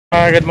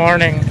Good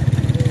morning.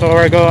 So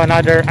we're going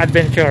another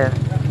adventure.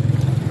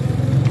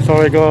 So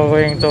we're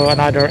going to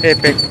another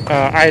epic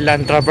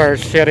island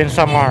traverse here in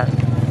Samar.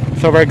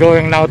 So we're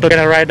going now to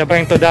gonna ride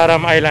going to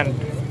Daram Island.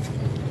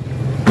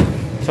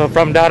 So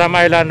from Daram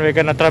Island we're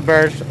gonna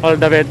traverse all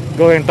the way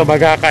going to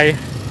Bagakay,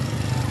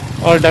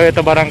 all the way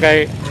to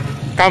Barangay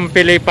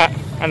Campilipa,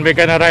 and we're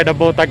gonna ride a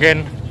boat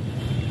again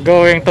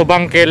going to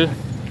Bangkil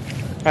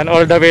and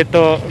all the way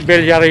to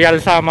Villarreal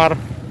Samar,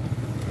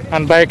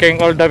 and biking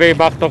all the way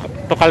back to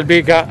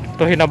Calbiga,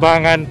 to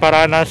Hinabangan,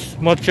 Paranas,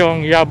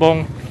 Muchong,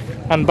 Yabong,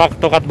 and back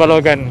to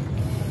Catbalogan.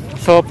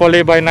 So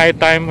hopefully by night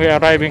time we are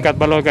arriving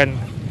Catbalogan.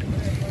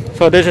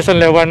 So this is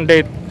only one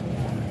day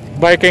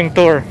biking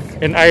tour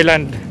in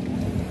island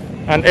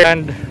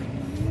and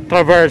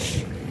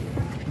traverse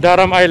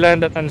Daram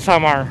Island and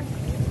Samar.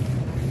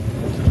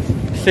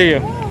 See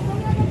you.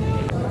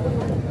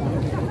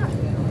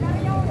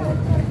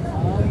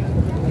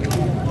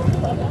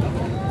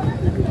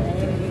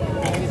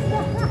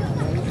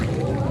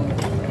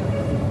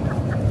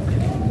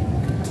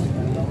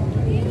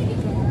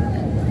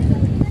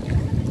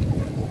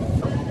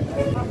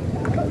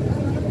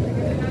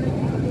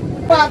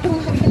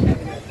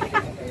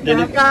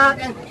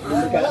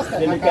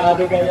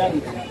 Delikado ka yan.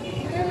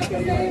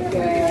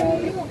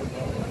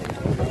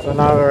 So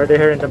now we're already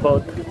here in the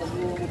boat.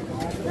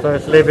 So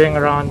it's leaving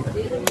around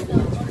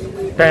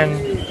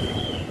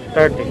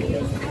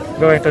 10:30,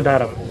 going to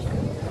Daram.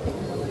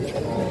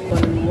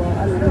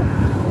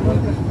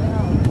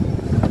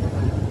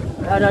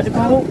 Ada di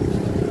bawah.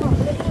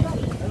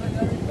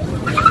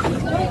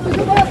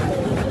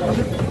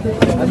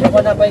 Ada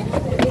pada baik.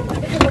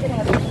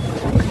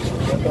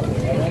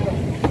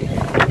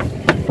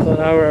 So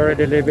now we're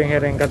already leaving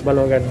here in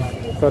Catbalogan.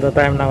 So the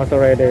time now is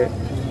already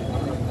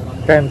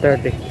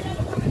 10:30.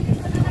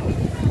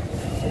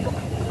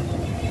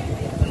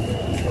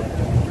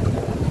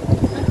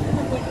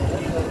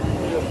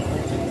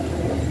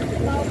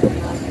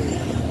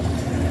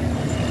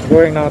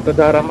 Going now to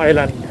Daram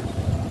Island.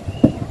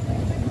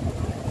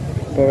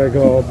 So we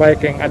go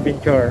biking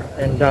adventure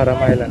in Daram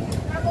Island.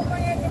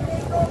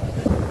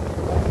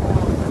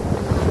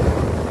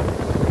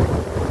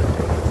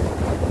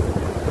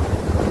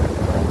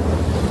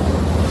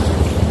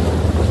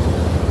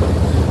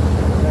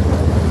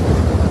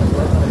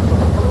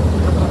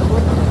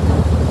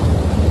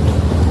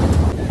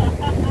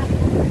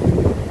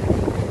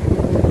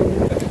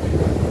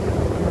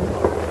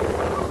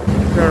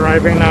 We're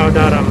arriving now,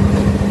 Daram.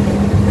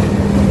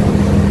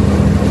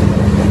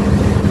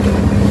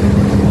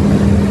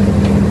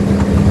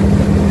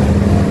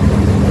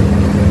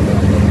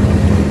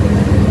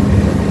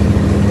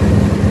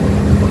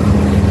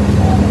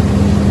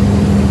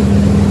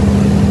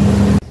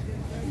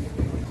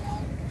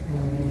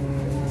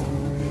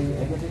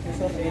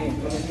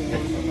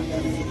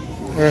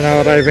 We're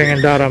now arriving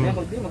in Daram.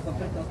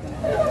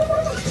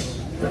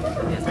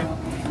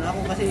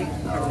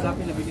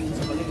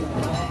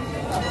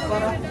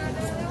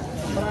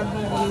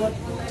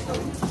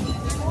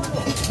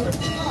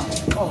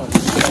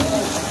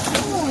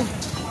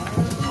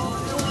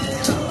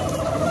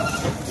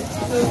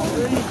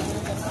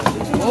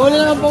 Pahuli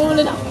na,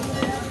 pahuli na.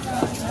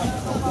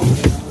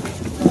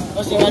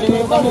 Kasi ano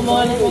yung kamu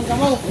mga lingkong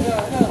kamu?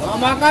 Mga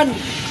makan.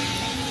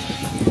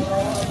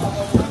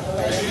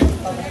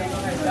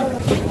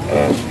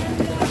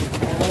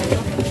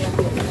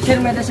 Sir,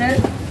 may da sir?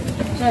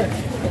 Sir.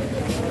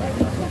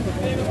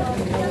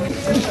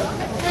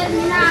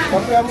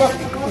 Kape ang bak.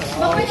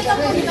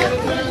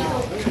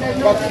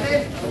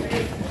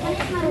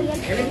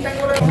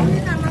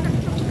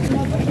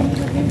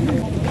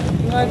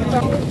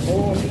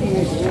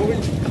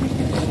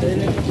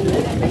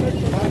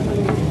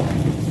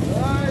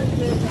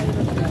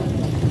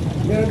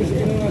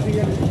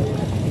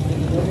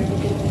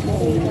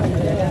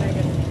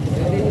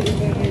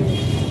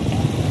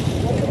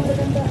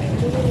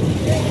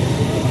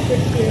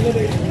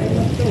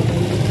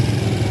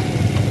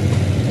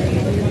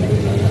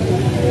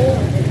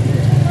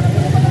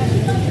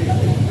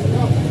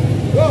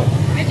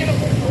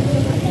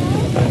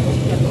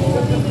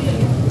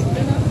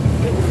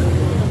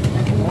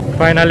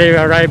 Finally, we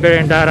arrived here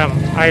in Daram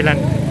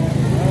Island.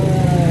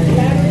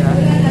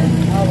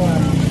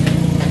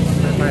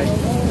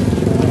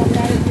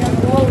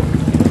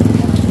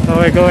 So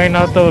we're going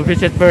now to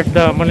visit first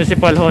the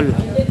municipal hall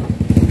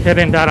here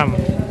in Daram.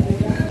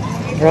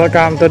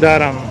 Welcome to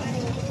Daram.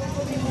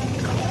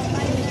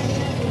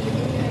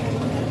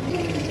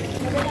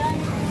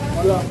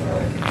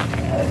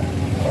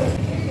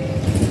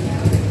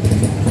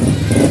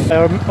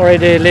 I'm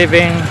already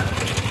leaving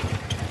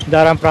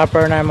Daram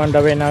proper, na I'm on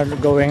the way now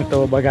going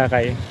to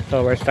Bagakay.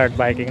 So we'll start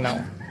biking now.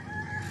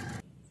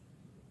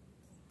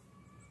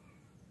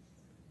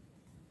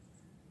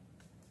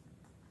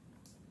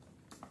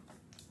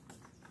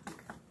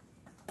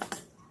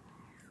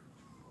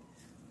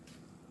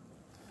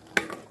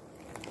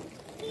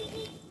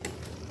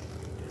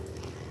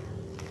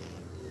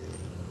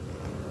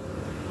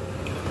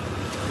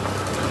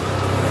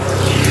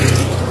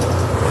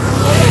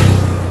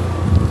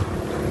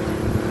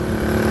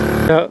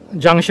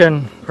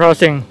 junction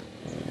crossing.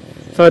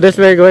 So this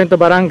way going to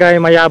Barangay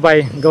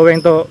Mayabay,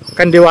 going to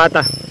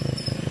Kandiwata.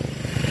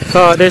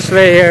 So this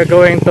way here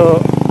going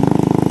to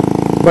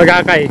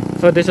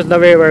Bagakay. So this is the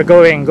way we're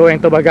going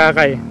to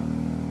Bagakay.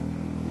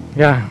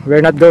 Yeah,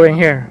 we're not going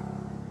here.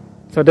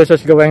 So this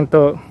is going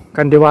to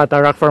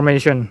Kandiwata rock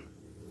formation.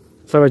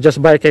 So we're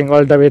just biking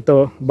all the way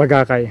to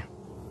Bagakay.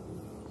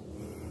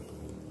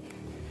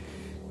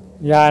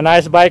 Yeah,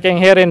 nice biking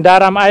here in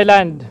Daram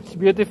Island. It's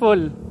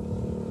beautiful.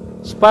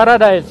 It's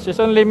paradise. It's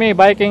only me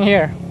biking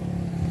here.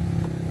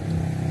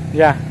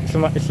 Yeah,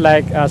 it's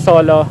like a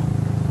solo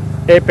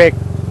epic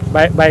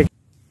bike.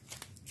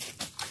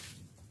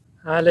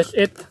 Let's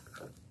eat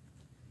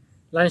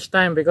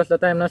lunchtime because the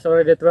time is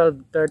already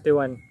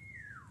 12:31.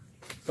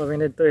 So we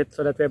need to eat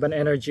so that we have an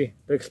energy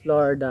to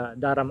explore the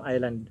Daram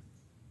Island.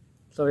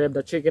 So we have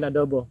the chicken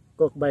adobo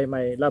cooked by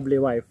my lovely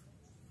wife,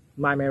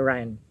 Mami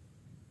Ryan.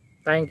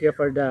 Thank you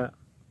for the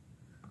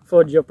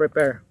food you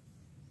prepare.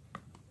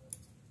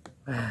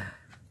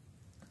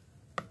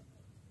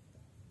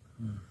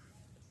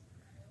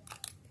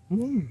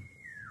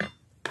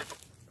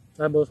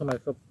 Sabaw sa my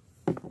soup.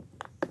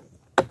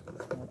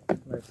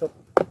 My soup.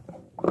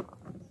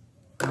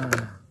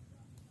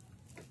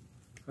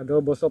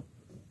 Adobo soup.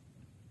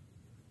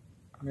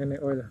 Ngayon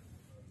oil.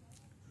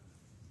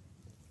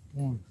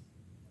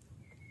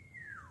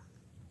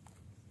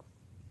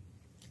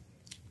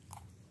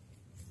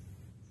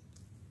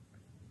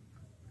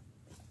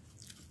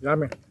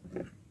 Yummy.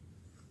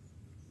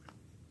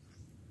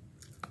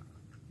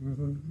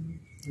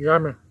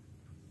 Yummy.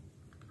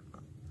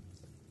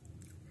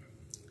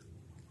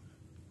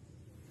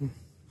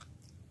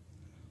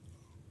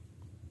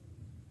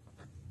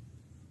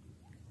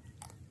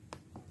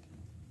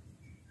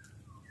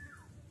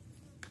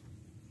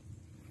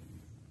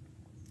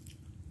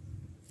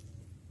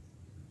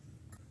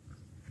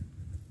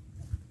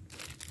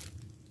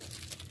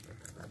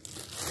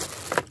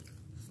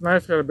 It's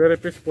nice here, very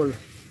peaceful.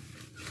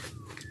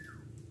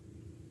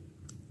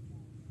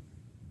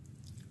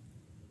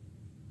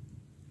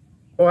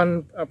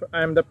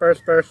 I'm the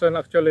first person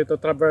actually to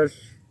traverse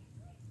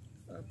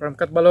from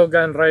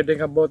Catbalogan, riding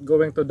a boat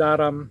going to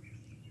Daram,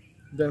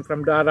 then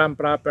from Daram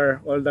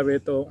proper all the way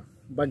to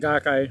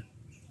Bagakay,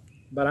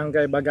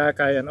 Barangay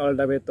Bagakay, and all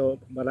the way to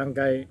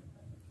Barangay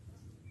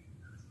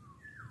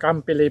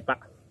Campilipa.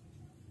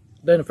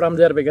 Then from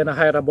there we're gonna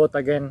hire a boat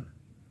again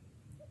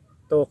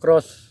to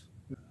cross.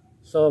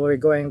 So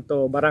we're going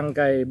to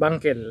Barangay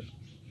Bangkil,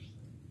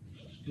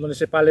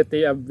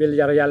 Municipality of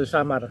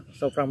Daram-Samar.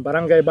 So from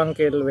Barangay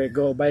Bangkil we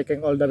go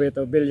biking all the way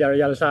to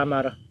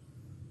Daram-Samar.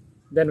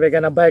 Then we're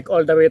gonna bike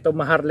all the way to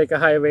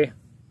Maharlika Highway,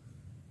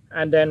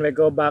 and then we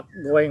go back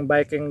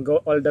biking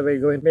all the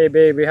way going.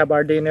 Maybe we have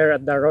our dinner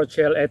at the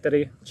Rochelle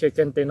Eatery,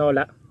 chicken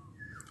tinola.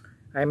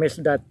 I miss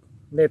that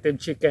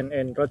native chicken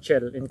in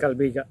Rochelle in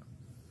Calbiga.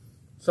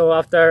 So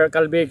after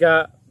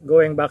Calbiga,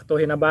 going back to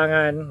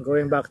Hinabangan,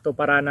 going back to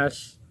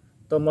Paranas,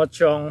 to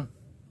Mochong,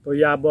 to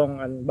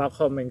Yabong, and back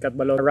home in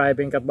Catbalogan.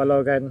 Arriving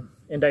Catbalogan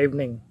in the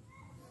evening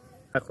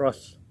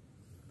across,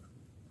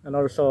 and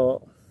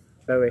also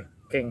the way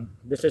King.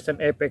 This is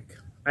an epic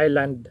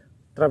island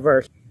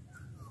traverse.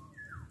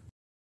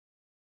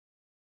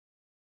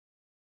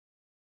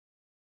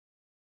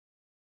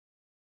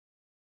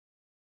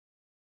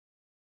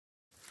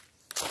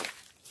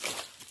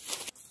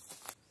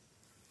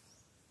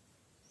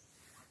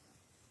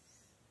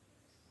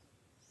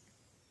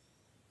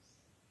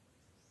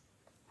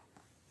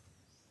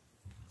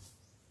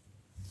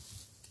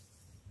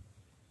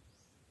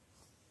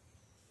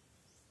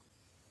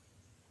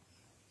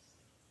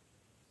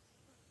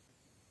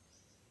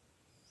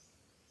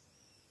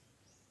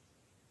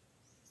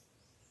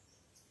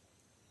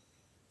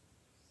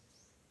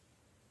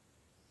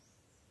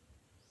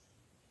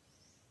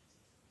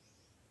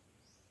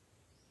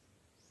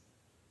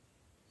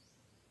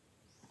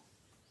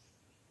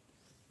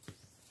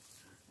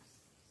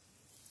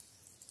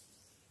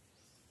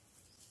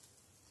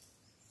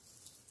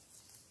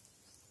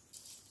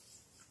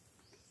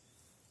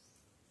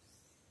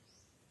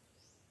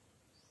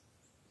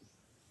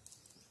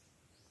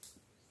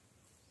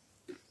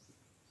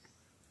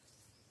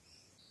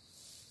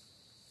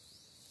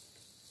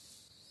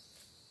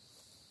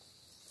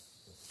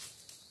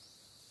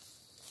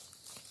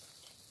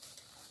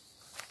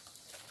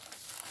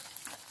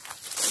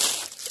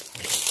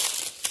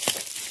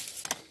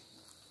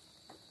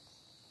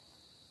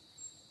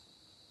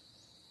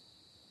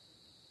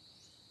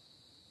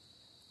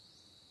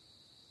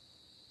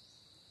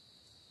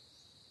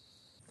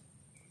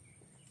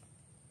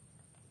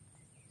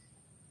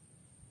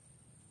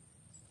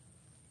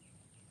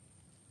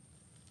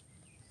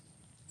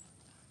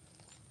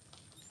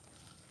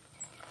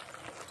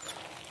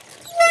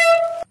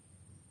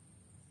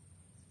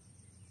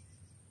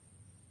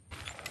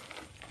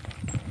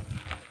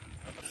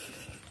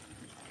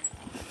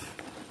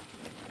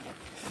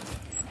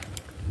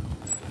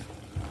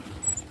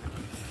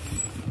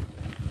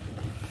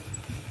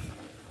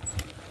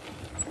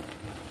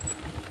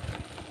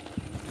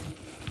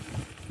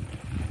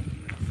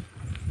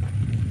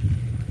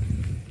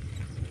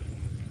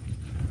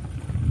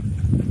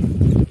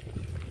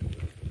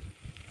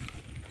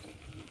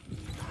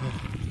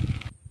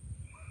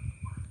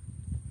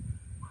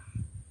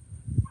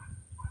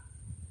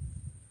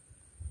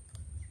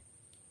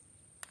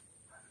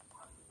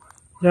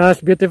 Yeah,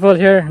 it's beautiful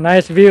here.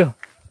 Nice view.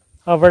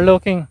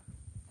 Overlooking.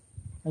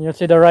 And you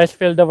see the rice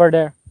field over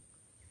there.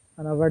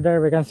 And over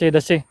there we can see the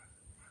sea.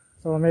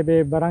 So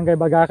maybe Barangay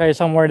Bagakay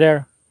somewhere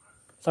there.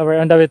 So we're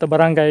on the way to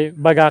Barangay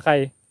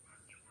Bagakay.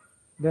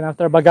 Then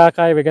after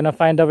Bagakay, we're gonna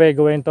find a way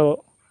going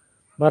to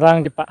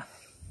Barangay Pa.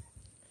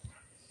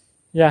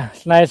 Yeah,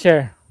 it's nice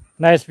here.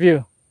 Nice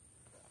view.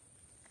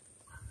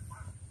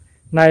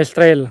 Nice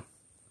trail.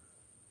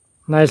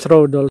 Nice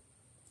road also.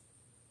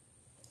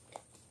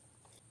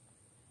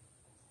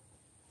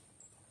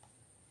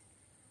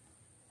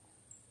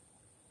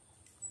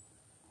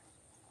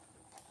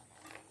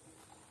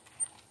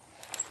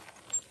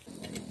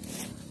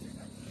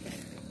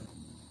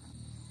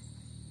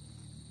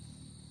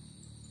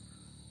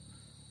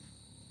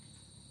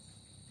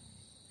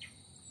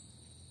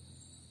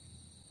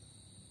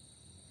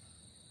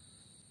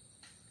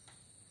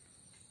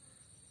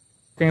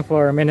 Looking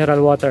for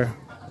mineral water.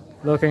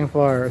 Looking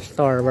for a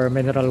store where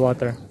mineral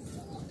water.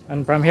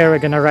 And from here we're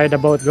gonna ride a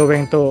boat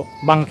going to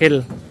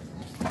Bangkil.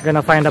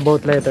 Gonna find a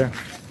boat later.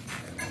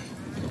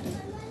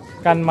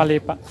 Kan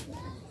Malipa.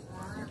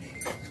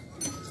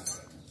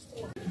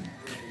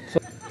 So,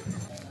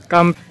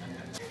 camp.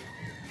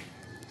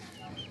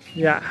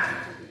 Yeah.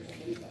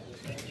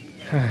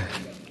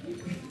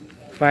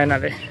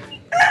 Finally.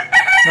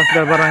 That's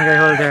the barangay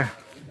hall there.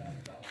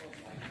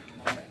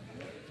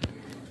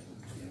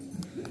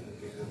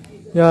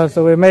 Yeah,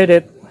 so we made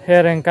it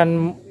here in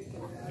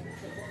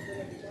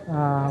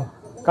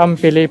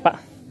Kampilipa,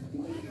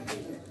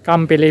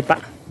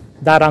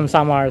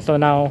 Daram-Samar. So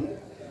now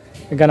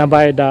we're gonna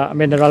buy the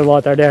mineral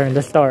water there in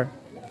the store.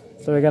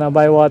 So we're gonna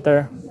buy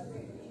water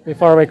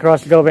before we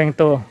cross going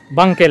to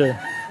Bangkil.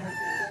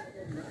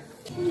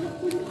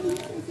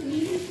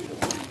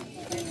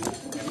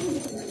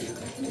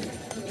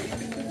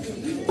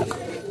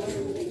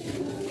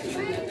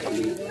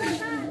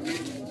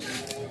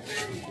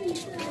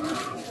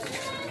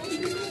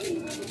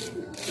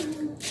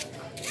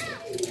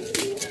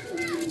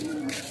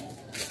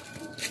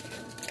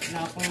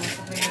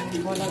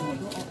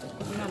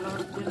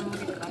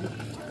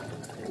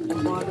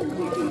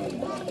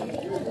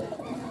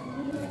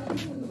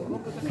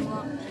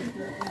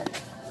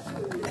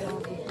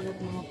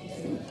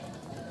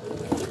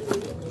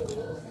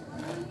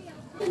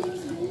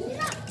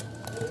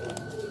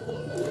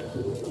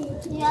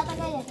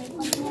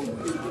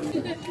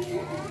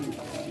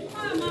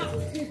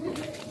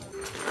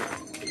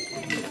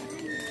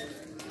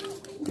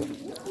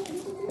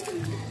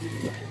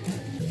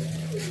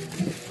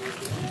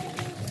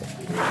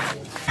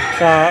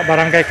 Sa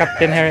barangay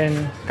captain here in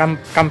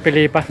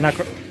Kampilipa.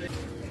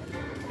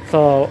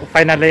 So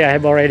finally I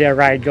have already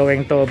arrived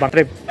going to Bang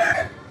trip.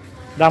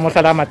 Damo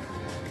salamat.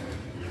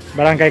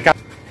 Barangay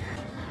Captain.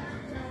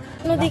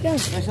 Ano di ka?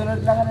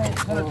 Sunod lang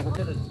ka na.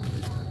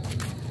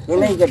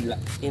 Inay gad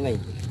la. Inay.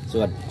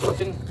 Suwad.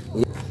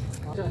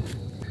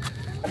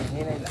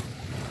 Inay la.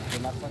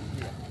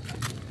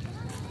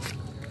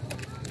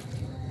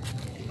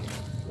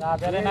 Yeah,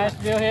 very nice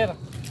view here.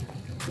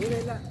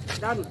 Inay la.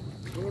 Dan.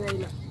 Inay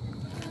la.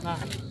 Nah.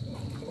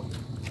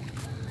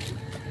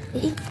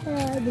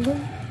 Belum.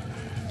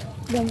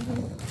 Jam.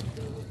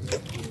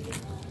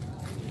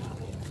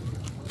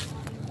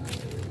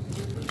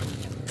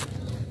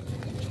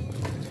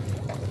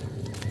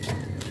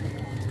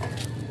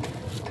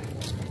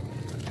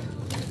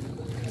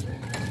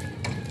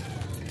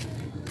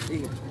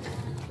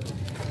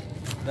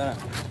 Dan.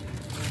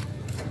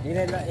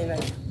 Inay la.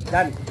 Inay.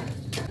 Dan.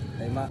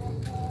 Lima.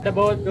 The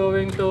boat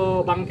going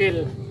to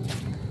Bangkil.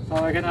 So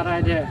we're gonna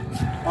ride here.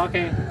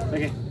 Okay,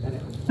 sige.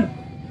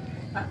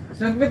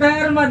 Saan kita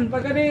Herman?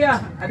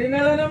 Pagkadiya.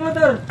 Adinala na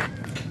motor.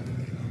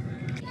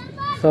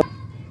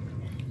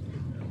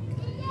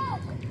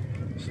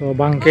 So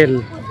Bangkil.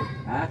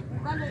 Ha?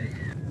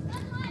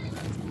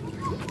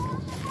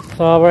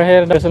 So over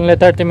here there's only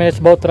 30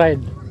 minutes boat ride.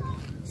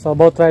 So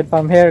boat ride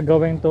from here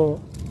going to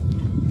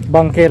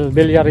Bangkil,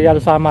 Villarreal,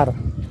 Samar.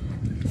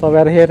 So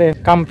we're here in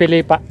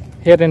Kampilipa,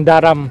 here in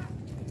Daram.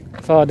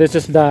 So this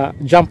is the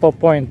jump off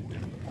point.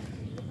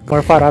 More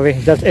far away,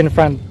 just in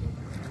front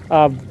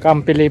of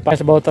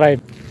Kampilipa's boat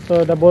ride.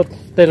 So the boat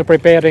still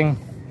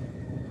preparing.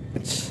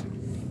 It's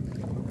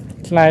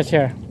nice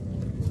here.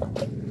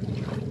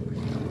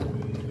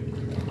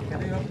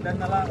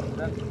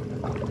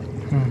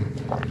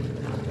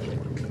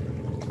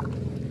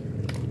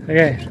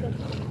 Okay.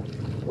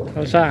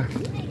 Kausa.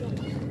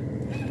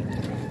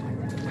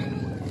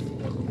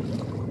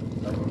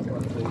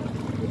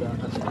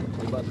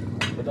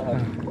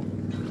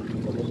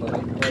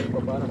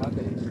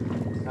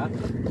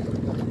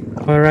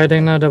 We're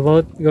riding now the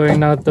boat,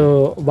 going now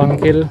to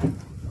Bangkil.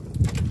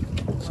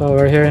 So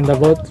we're here in the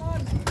boat.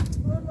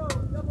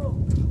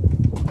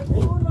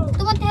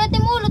 Hati-hati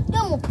mulut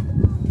kamu.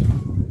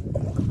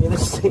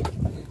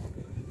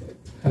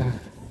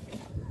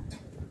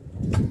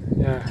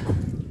 Yeah.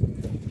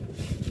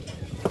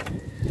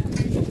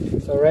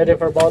 So ready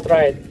for boat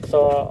ride.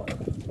 So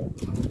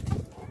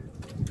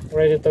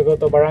ready to go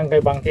to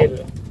Barangay Bangkil.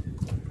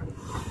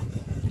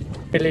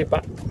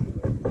 Pilipa.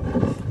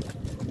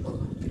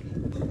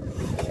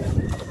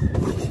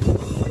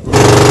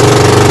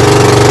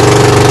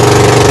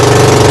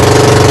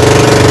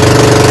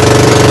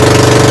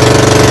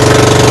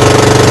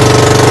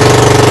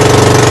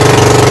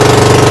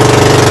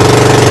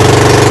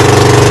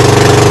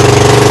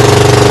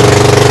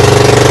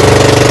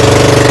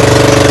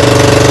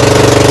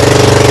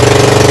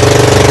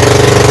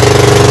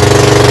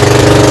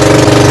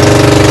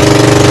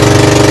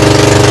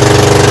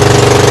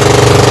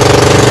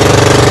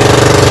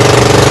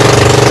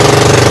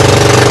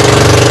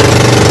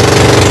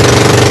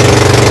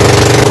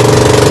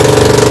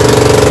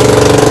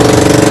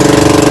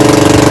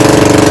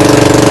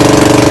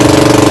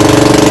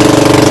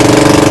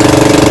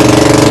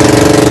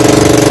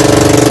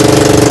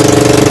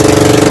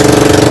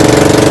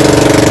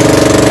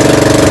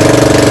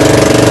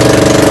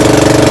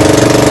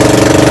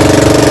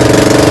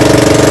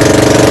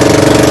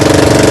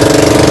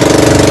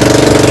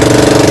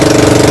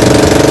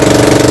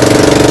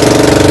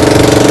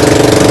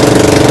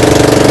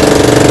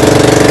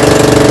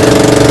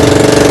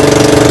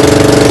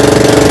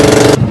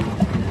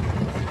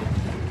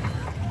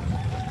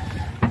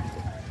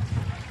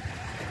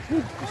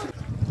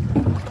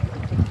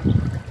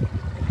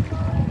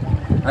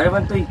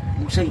 man to'y.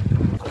 Bugsay.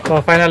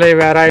 So finally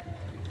we arrived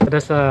at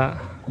this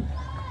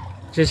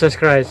Jesus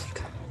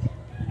Christ,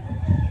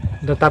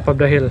 the top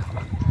of the hill.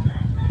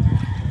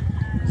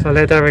 So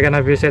later we're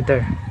gonna visit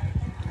there.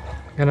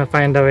 Gonna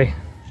find the way.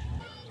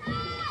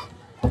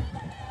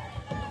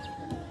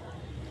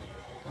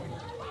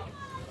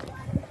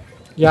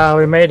 Yeah,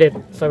 we made it.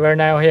 So we're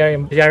now here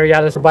in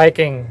Villarreal's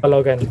biking,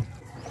 Logan,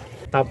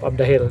 top of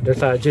the hill.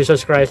 There's a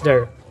Jesus Christ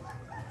there.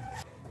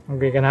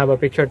 We can have a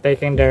picture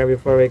taken there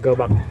before we go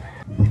back.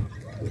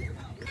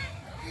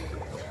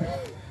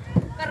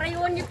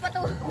 Karayuan niyo pa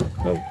to.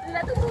 Oh.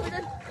 Wala to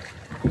doon.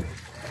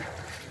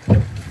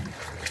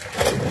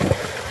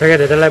 Sige,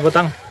 dito lang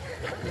butang.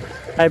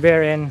 Live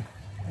here in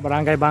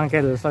Barangay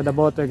Bangkil. So the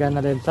boat we're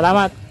gonna din.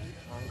 Salamat!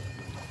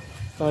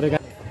 Sorry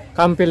ka.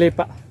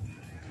 Kampilipa.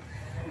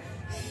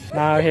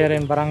 Now here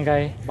in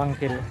Barangay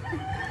Bangkil.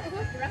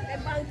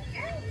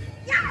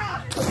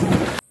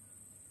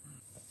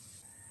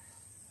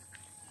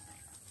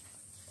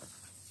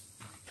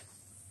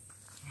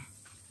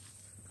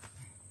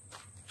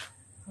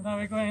 Now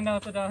we're going now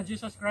to the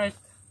Jesus Christ.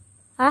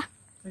 Ha?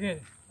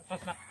 Sige,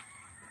 atas na.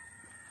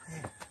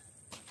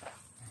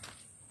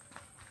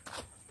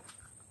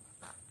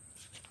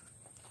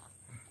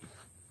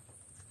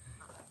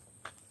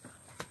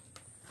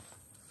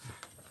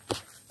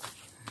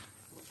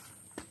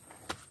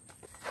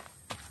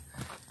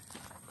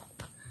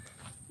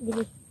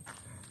 Dili.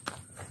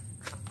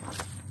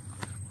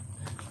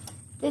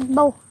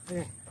 Tidbaw.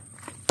 Sige.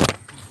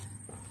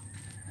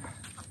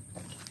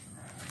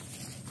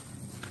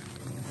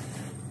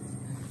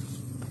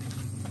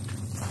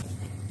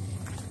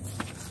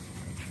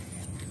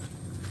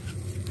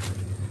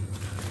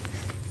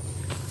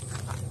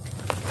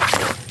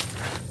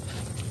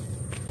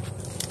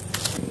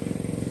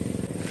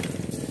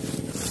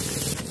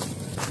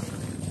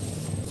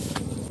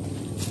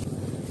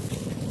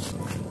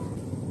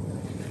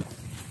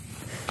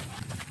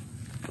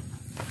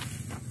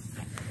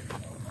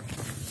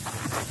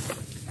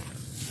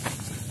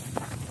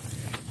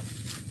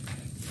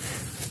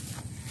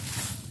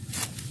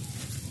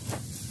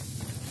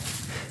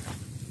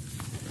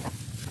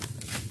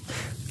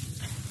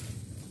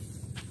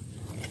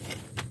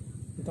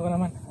 Ito ka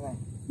naman. Aray.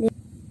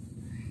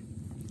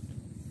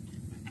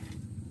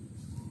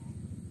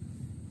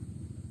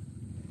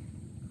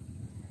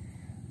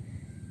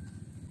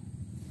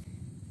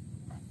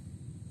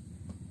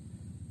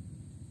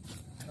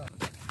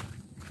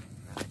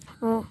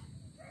 Oh.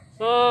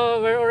 So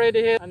we're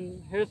already here and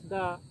here's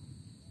the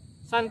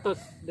Santos.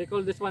 They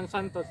call this one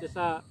Santos. It's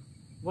a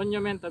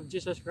monument of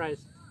Jesus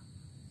Christ.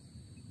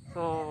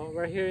 So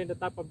we're here in the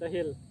top of the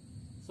hill.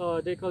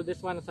 So they call this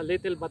one as a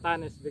Little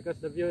Batanes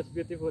because the view is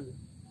beautiful.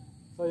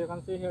 So you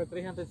can see here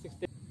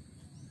 360.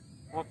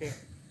 Okay.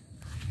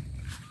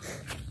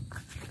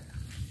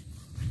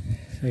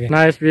 Okay.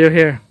 Nice view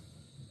here.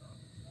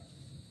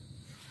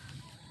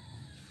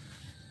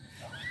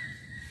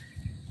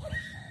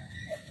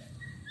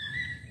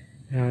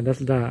 Yeah, that's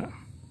the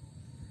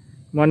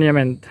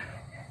monument.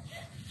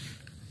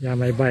 Yeah,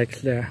 my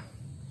bike's there.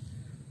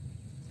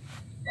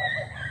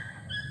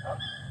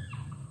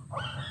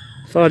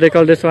 So they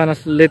call this one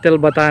as Little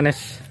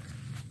Batanes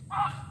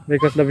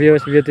because the view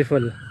is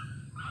beautiful.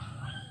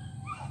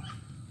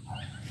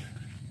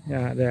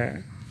 Yeah,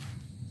 there.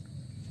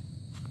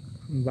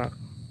 Back.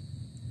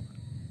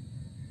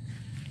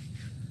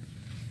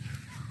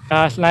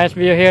 It's nice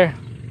view here.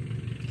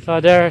 So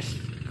there's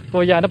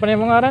Kuya, ano pa na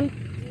yung mga ngaran?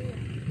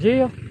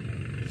 Gio.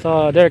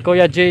 So there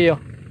Kuya Gio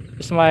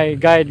is my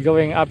guide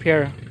going up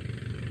here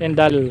in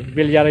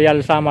Villarreal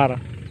Samar.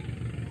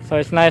 So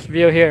it's nice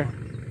view here.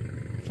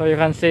 So you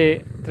can see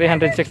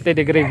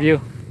 360-degree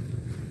view.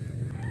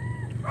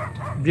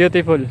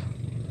 Beautiful.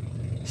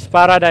 It's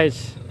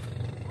paradise.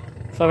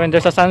 So when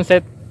there's a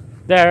sunset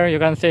there, you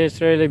can see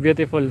it's really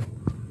beautiful.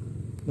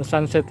 The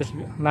sunset is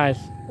nice.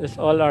 It's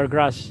all our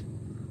grass.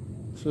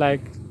 It's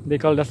like they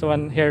call this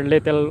one here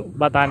Little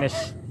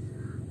Batanes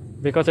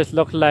because it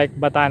looks like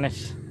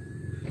Batanes.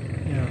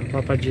 Yeah,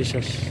 Papa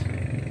Jesus.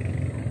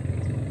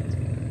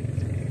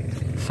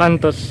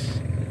 Santos.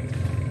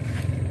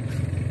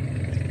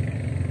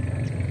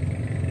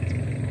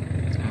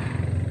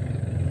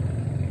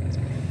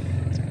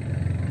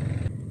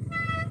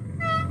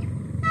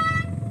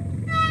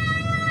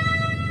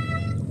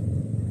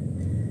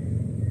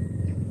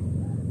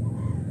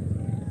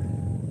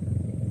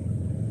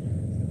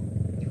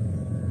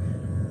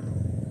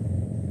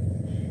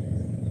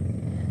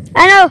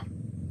 Ano?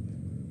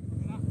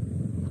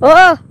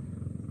 Oo.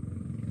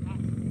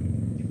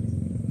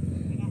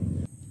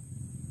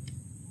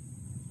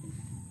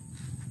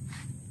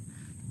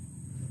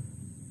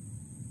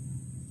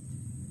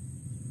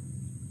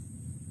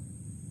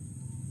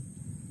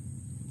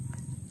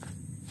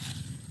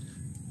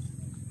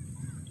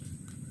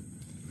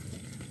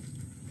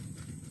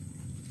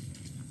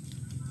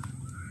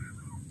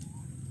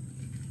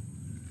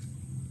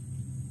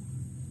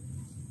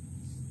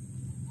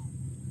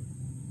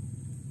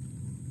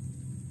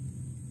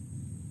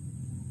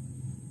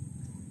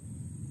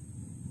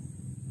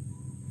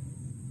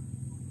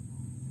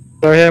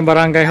 So here in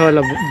Barangay Hall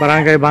of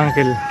Barangay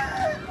Bangkil.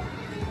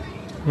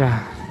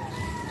 Yeah,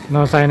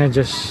 no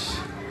signages.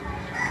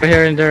 We're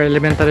here in their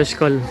elementary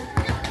school.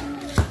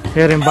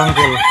 Here in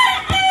Bangkil,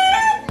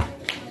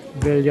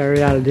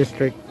 Villarreal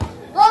district.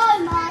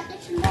 Hoy,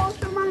 matis mo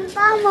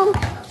sumangka mo.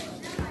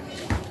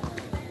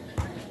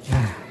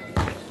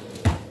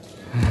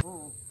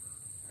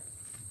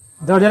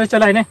 Daw diretso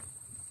lang eh.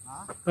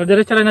 Daw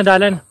diretso lang na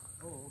dalan.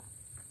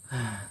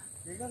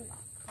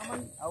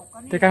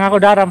 Teka nga ako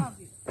daram.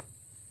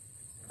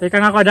 Teka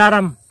nga ako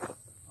daram.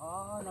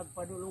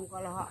 Nagpadulong ka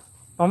laha.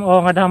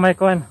 Oo nga damay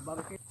kuan.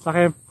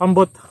 Sakay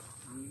pambot.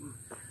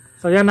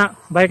 So yan na,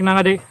 bike na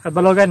nga di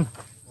Kadbalogan.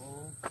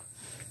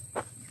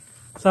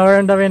 So we're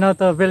on the way now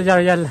to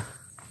Villarreal.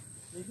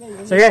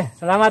 Sige,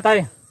 salamat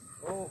tayo.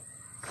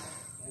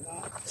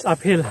 It's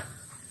uphill.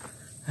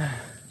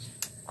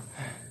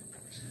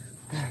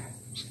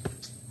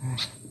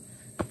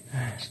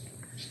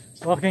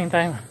 Walking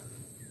time.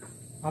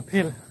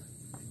 Uphill.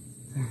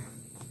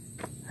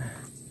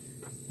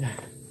 Yeah.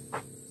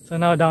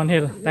 So now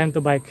downhill, time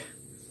to bike.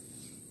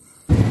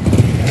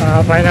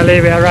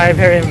 Finally we arrived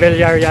here in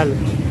Villarreal.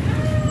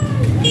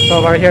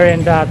 So we're here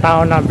in the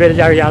town of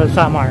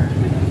Daram-Samar.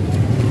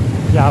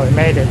 Yeah, we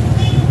made it.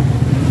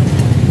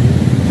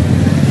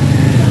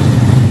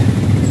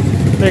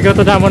 We go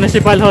to the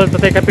municipal hall to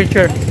take a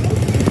picture.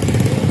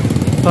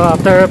 So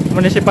after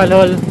municipal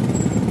hall,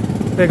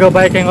 we go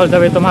biking all the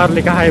way to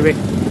Maharlika Highway.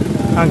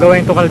 I'm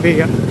going to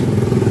Calbiga.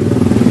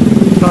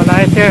 So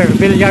nice here,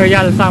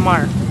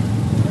 Villarreal-Samar.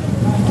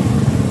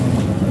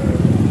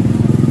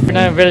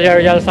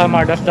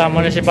 Villarreal-Samar, that's the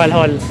municipal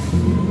hall.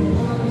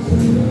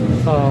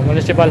 So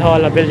municipal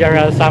hall of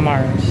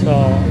Villarreal-Samar.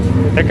 So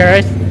we take a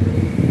rest,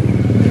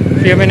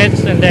 few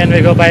minutes, and then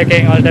we go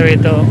biking all the way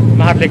to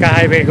Maharlika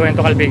Highway going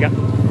to Calbiga.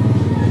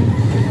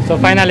 So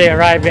finally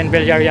arrived in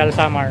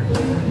Villarreal-Samar.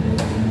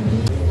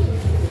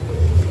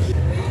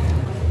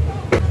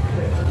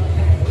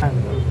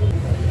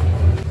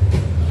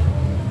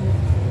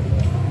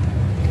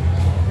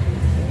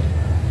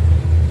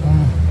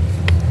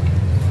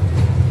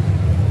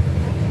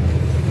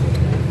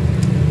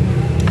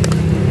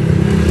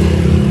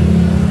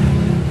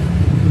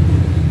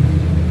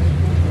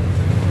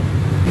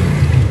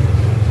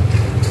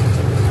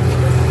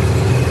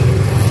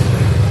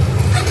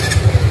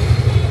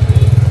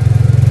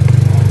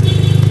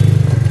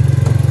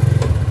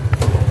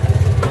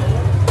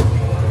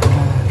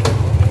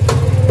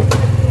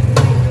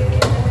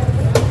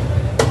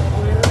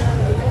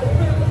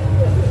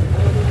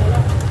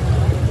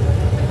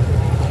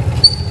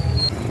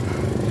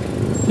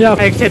 Yeah,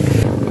 exit.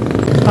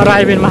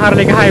 Arrive in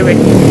Maharlika Highway.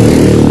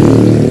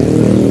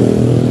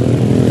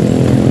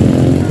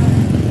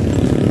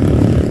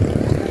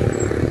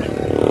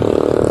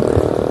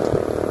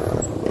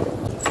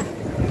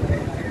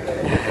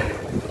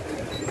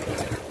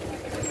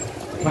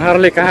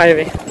 Maharlika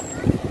Highway.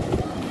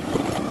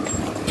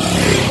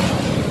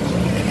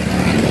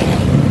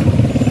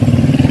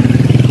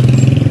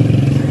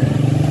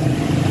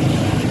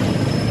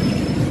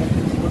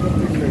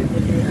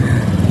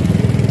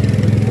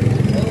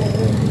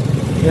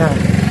 Yeah.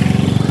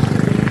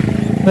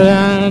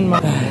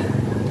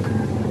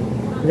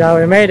 Yeah,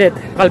 we made it.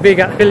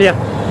 Calbiga, Filia.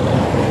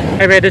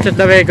 Highway, this is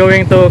the way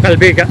going to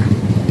Calbiga.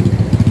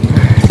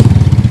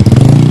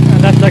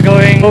 And that's the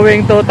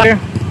going to Tar.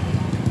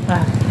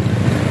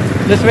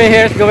 This way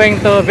here is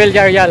going to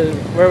Villarreal,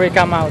 where we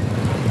come out.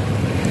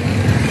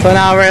 So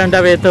now we're on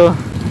the way to.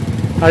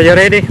 Are you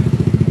ready?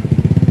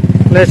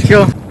 Let's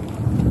go.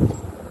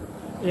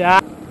 Yeah.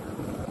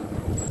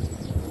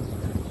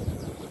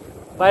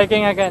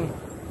 Biking again.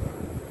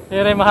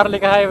 Here in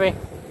Maharlika Highway.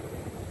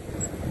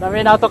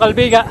 Dami na to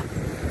Calbiga.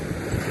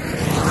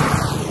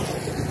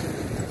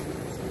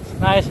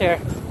 Nice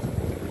here.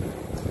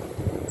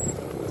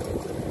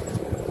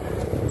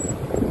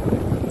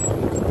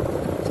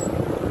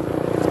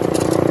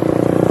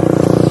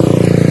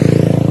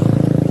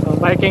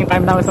 So biking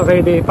time now is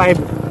already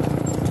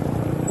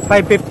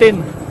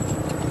 5:15.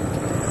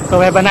 So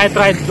we have a night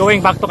ride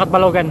going back to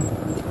Kadbalogan.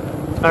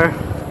 Or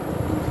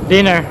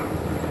dinner.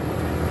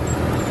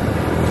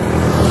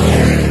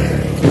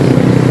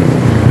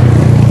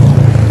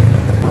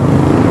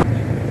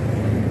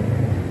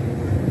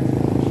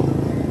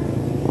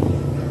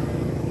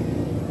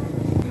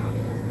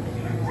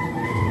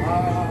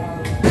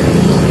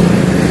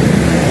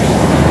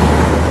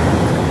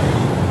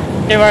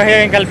 We're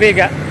here in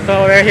Calbiga,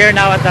 so we're here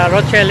now at the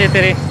Rochelle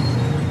Eatery.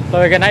 So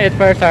we're gonna eat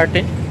first our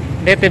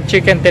native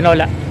chicken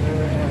tinola,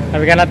 and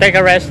we're gonna take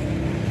a rest,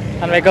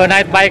 and we go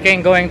night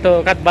biking going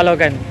to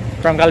Kadbalogan,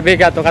 from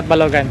Calbiga to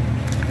Kadbalogan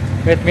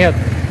with Mute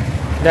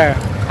there,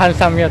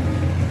 handsome Mute.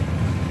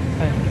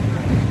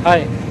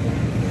 Hi.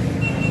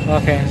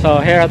 Okay, so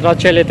here at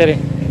Rochelle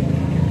Eatery,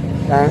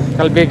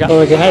 Calbiga.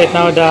 So we're gonna eat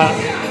now the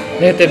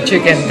native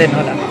chicken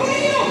tinola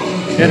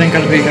here in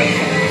Calbiga.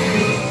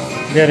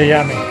 Very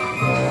yummy.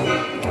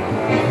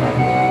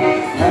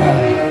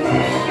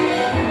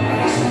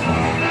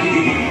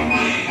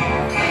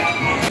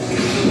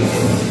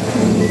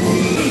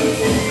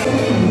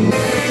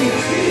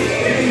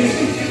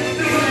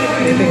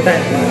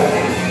 same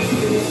time.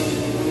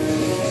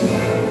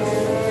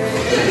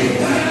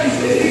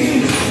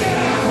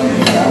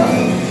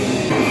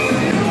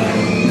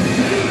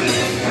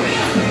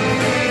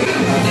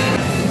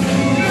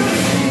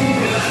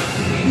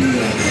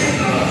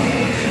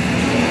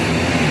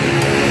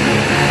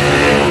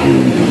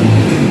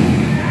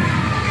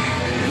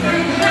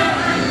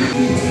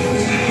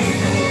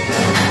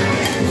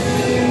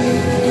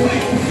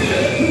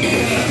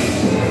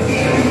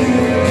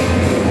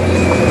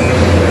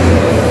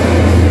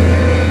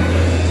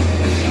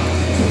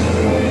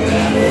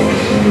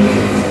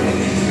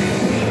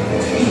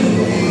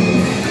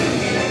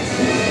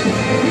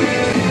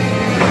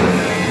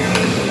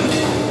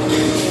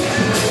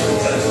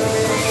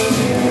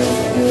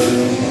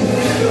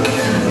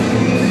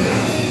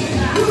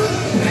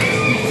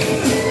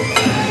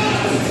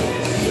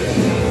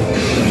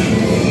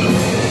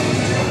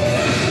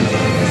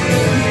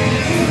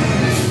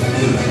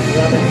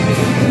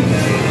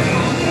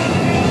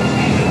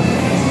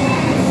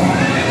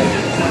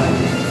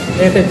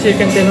 Native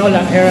chicken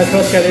tinola here at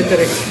Hotel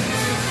Eatery.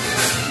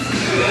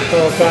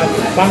 So from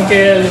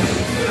Bangkil,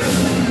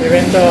 we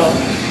went to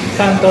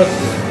Santos,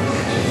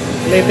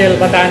 Little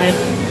Batanes,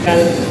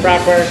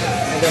 proper,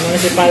 the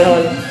municipal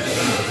hall,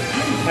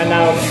 and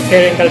now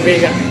here in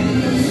Calbiga,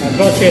 at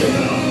Rothschild.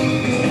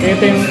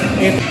 Eating,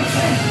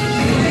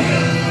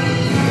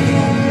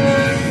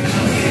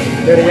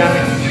 very yummy.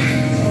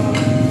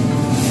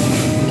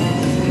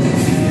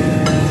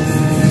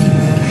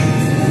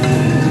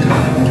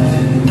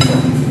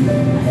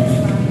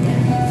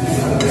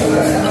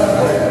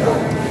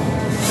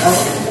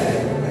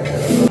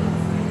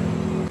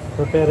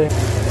 Preparing.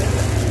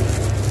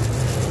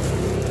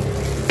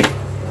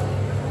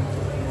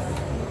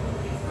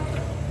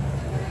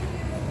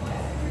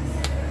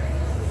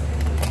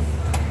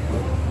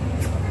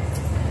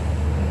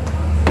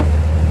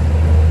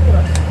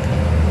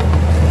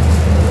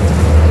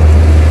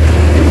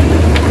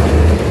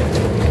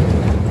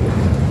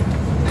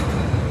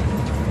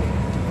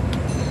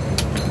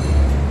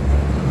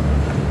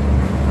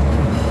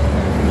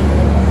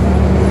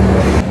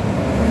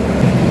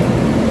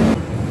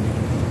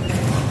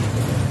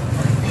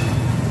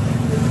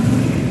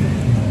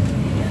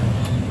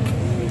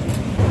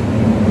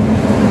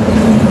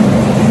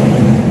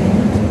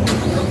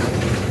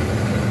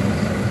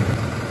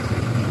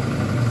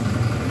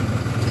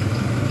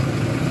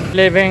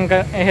 Living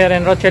here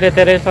in Rothschild,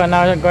 so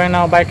now going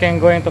biking,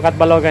 going to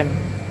Catbalogan.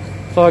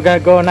 So we're gonna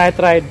go night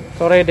ride.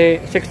 It's already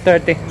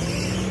 6:30,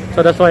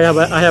 so that's why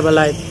I have a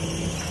light.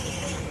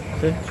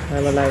 See, I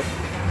have a light.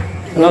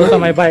 And also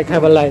my bike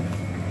have a light.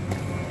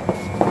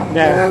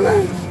 There.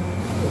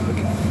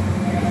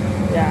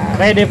 Yeah,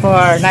 ready for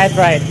night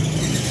ride.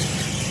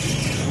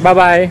 Bye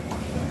bye.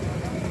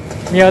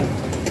 Mute.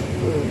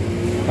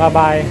 Bye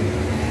bye.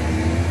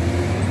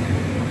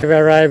 We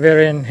arrive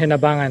here in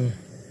Hinabangan.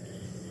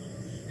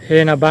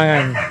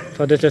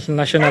 So this is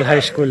National High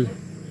School.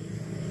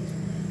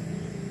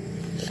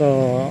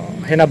 So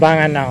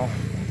Hinabangan now.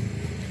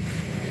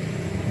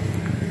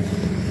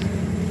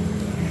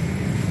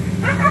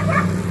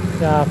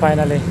 Yeah,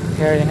 finally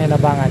here in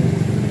Hinabangan.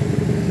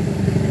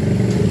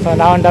 So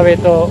now on the way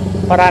to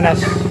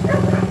Paranas.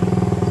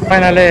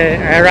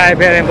 Finally I arrived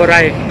here in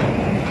Buray.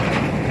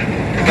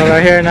 So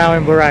we're here now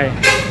in Buray.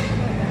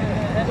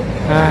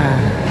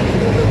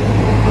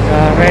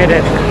 Made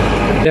it.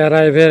 We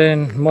arrived here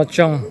in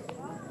Mochong.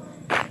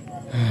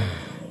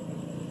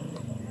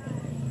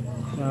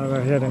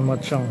 We're here in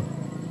Mochong,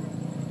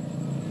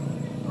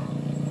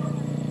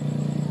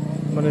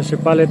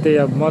 municipality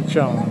of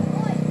Mochong.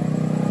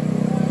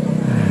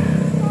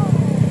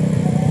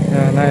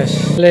 Yeah,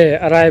 nice. We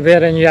arrived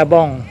here in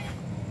Yabong.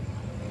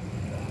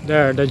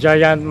 There, the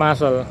giant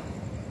mussel,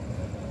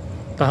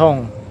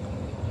 Tahong.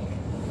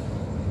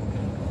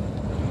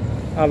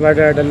 Over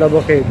there, the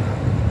Lobo Cave.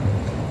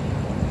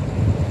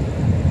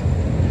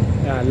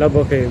 Yeah,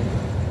 Lobo Cave.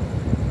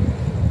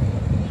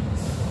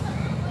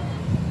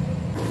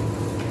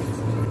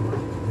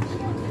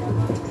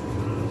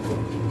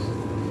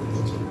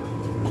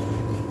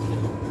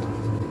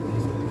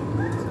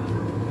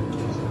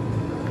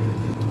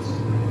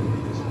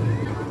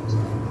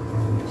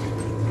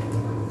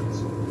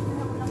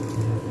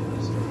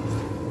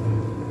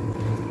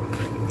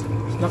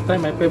 Snack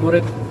time, my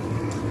favorite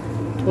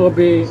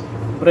Obi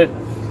bread.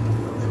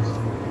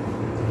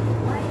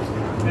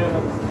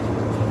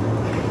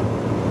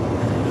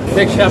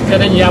 Big shop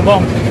here in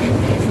Yabong.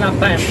 Snack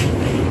time.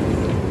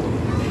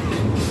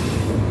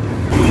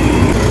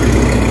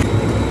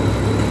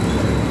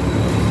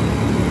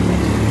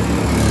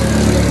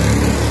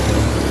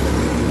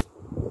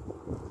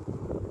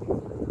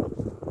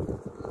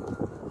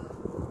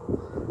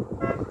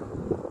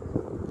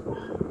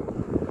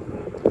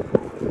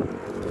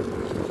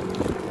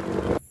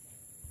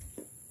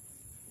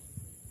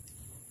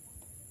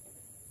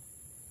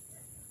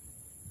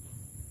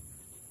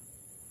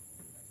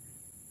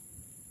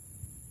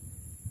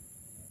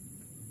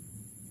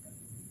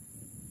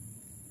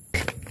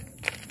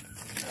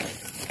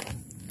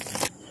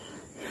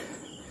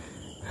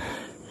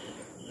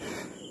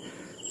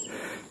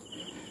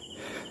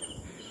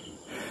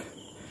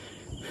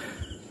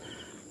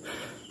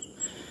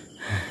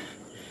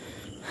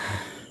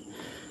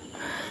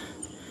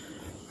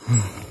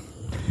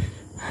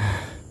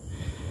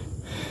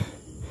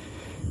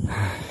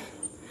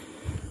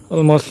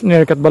 Almost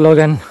near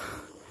Katbalogan.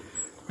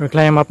 We're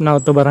climbing up now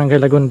to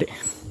Barangay Lagundi.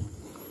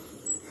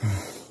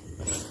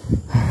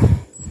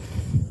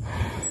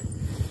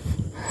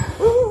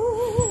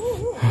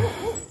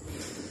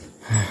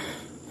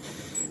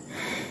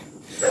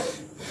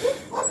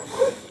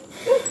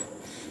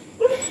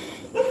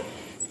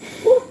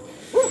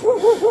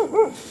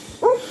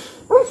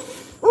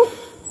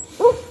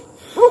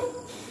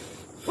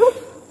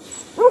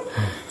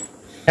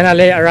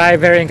 Finally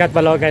arrived here in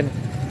Katbalogan.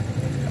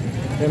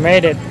 We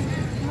made it.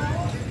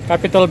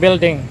 Capitol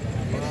building.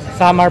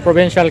 Samar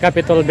Provincial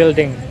Capitol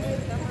building.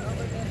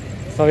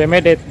 So we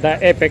made it,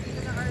 the epic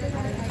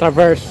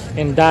traverse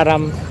in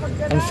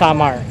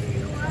Daram-Samar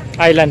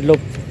Island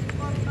Loop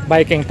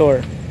biking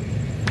tour.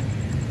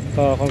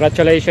 So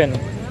congratulations.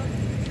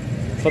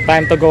 So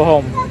time to go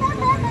home.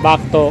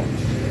 Back to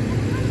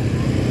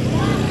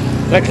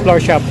the Explore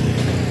shop.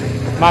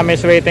 Mom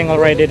is waiting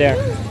already there.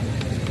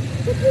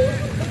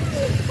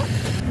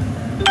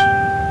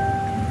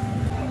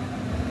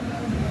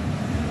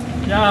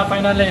 Yeah,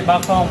 finally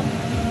back home.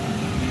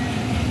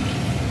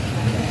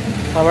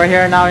 So we're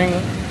here now in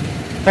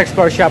the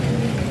Explore shop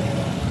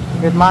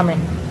with mommy.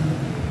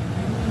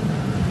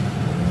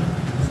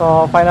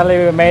 So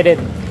finally we made it,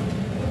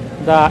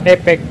 the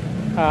epic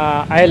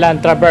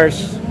island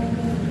traverse.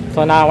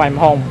 So now I'm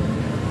home.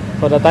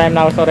 So the time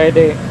now is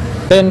already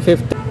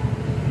 10:50.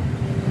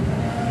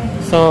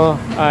 So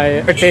I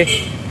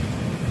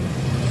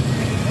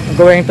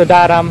going to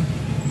Daram.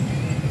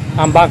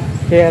 I'm back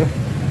here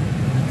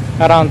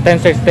around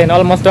 10:16,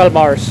 almost 12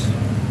 hours.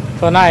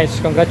 So nice,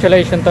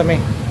 congratulations to me.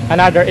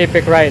 Another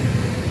epic ride.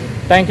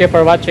 Thank you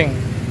for watching.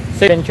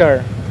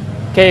 Adventure,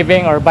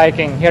 caving or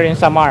biking here in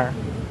Samar.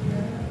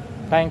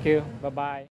 Thank you, bye bye.